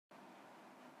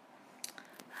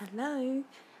Hello,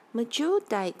 Medjool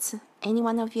Dates. Any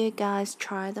one of you guys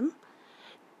try them?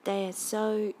 They are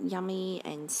so yummy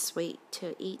and sweet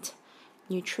to eat.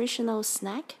 Nutritional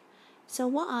snack. So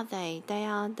what are they? They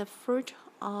are the fruit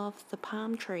of the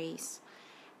palm trees.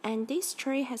 And this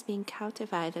tree has been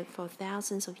cultivated for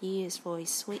thousands of years for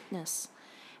its sweetness.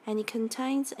 And it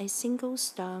contains a single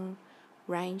stone,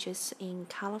 ranges in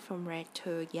color from red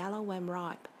to yellow when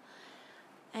ripe.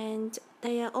 And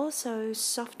they are also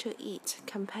soft to eat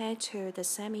compared to the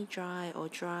semi-dry or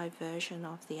dry version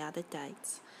of the other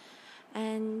dates.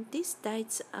 And these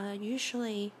dates are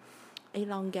usually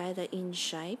elongated in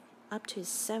shape, up to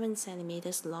 7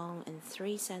 centimeters long and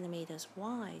 3 centimeters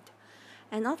wide,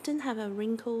 and often have a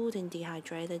wrinkled and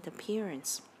dehydrated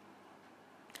appearance.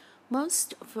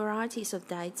 Most varieties of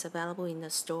dates available in the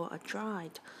store are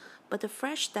dried, but the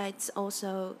fresh dates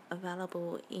also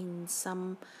available in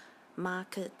some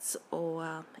markets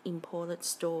or imported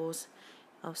stores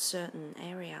of certain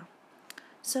area.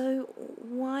 So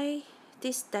why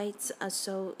these dates are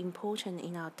so important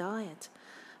in our diet?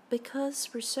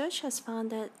 Because research has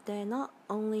found that they're not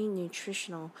only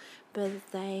nutritional, but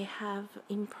they have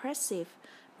impressive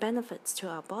benefits to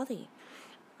our body.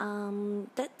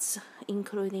 That's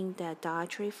including their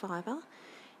dietary fiber,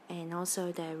 and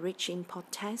also they're rich in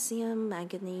potassium,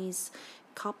 manganese,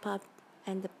 copper,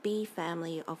 and the B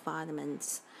family of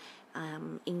vitamins,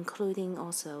 including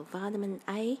also vitamin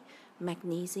A,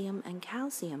 magnesium, and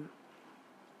calcium.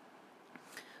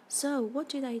 So what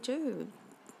do?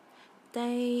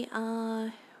 They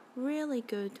are really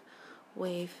good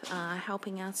with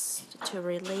helping us to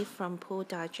relieve from poor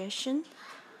digestion,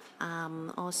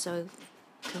 also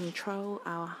control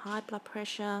our high blood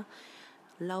pressure,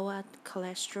 lower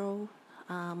cholesterol,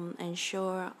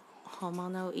 ensure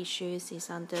hormonal issues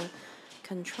is under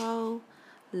control,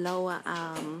 lower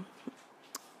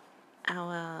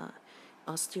our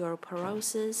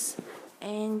osteoporosis,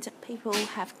 and people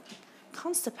have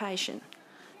constipation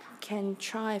can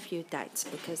try a few dates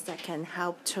because that can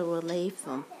help to relieve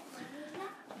them.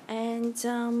 And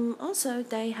also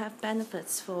they have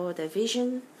benefits for the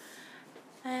vision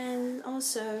and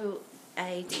also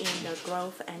aid in the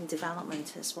growth and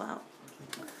development as well.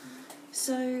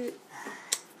 So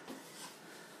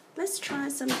let's try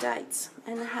some dates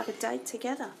and have a date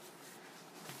together.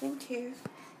 Thank you.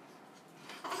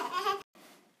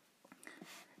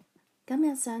 今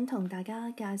日想同大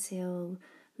家介紹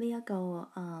呢一個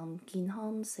健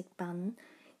康食品，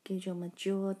叫做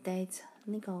Medjool Dates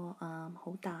呢個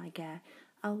好大嘅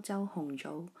歐洲紅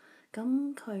棗。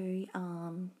咁佢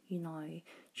原來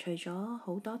除咗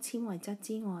好多纖維質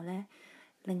之外呢，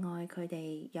另外佢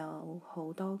哋有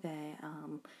好多嘅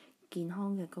健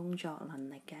康嘅工作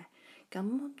能力嘅。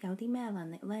咁有啲咩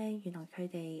能力呢？原來佢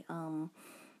哋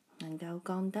能夠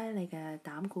降低你嘅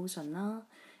膽固醇啦，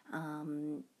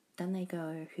等你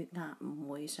嘅血壓唔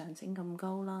會上升咁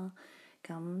高啦，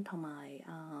咁同埋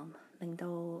令到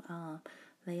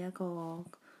你一個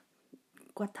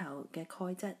骨頭嘅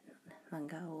鈣質能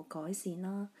夠改善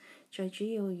啦。最主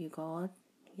要如果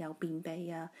有便秘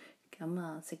啊，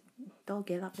咁食多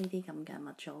幾粒呢啲咁嘅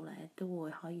蜜棗咧，都會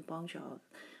可以幫助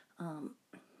呢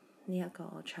一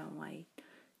個腸胃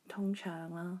通暢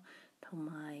啦，同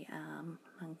埋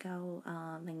能夠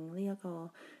令呢一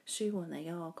個舒緩你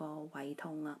嗰個胃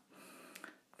痛啊。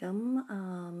咁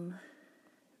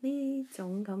呢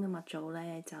種咁嘅蜜棗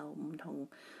咧就唔同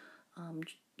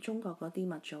中國嗰啲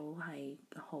蜜棗係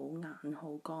好硬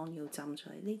好乾要浸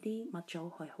水，呢啲蜜棗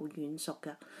係好軟熟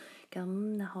嘅，咁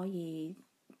你可以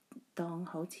當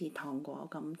好似糖果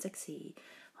咁即時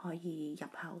可以入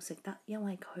口食得，因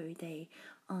為佢哋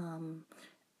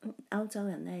歐洲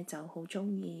人咧就好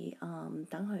中意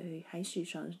等佢喺樹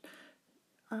上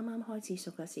啱啱開始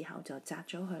熟嘅時候就摘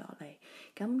咗佢落嚟，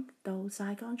咁到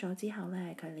曬乾咗之後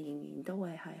咧，佢仍然都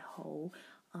會係好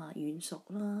軟熟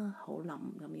啦，好腍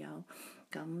咁樣，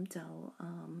咁就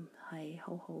係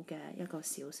好好嘅一個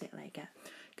小食嚟嘅。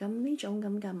咁呢種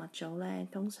咁嘅蜜棗咧，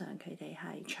通常佢哋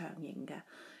係長形嘅，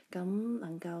咁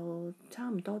能夠差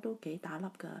唔多都幾大粒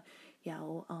㗎，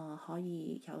有可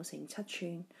以有成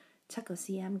7個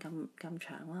cm 咁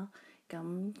長啦，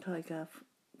咁佢嘅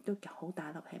都好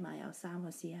大粒，起碼有3個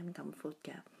cm 咁闊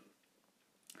嘅。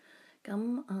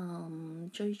咁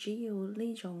最主要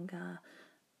呢種嘅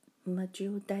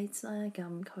Medjool Dates咧，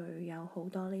咁佢有好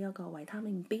多呢一個維他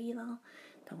命 B 啦，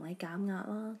同你減壓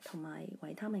啦，同埋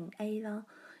維他命 A 啦，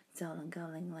就能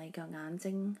夠令你嘅眼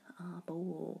睛保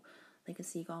護你嘅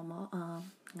視覺膜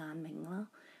眼明啦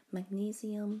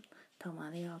 ，magnesium 同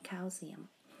埋呢個 calcium。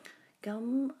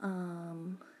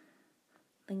咁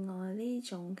另外呢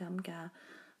種咁嘅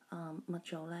蜜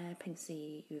棗咧，平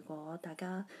時如果大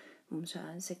家唔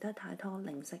想食得太多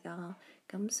零食啊，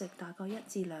咁食大概1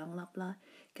至2粒啦，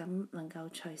咁能夠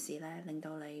隨時咧令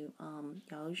到你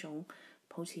有一種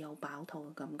好似有飽肚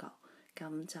嘅感覺，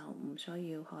咁就唔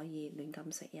需要可以亂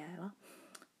咁食嘢咯。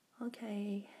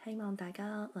OK， 希望大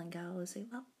家能夠食粒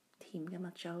甜嘅蜜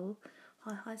棗，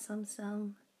開開心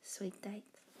心 Sweet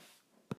Date。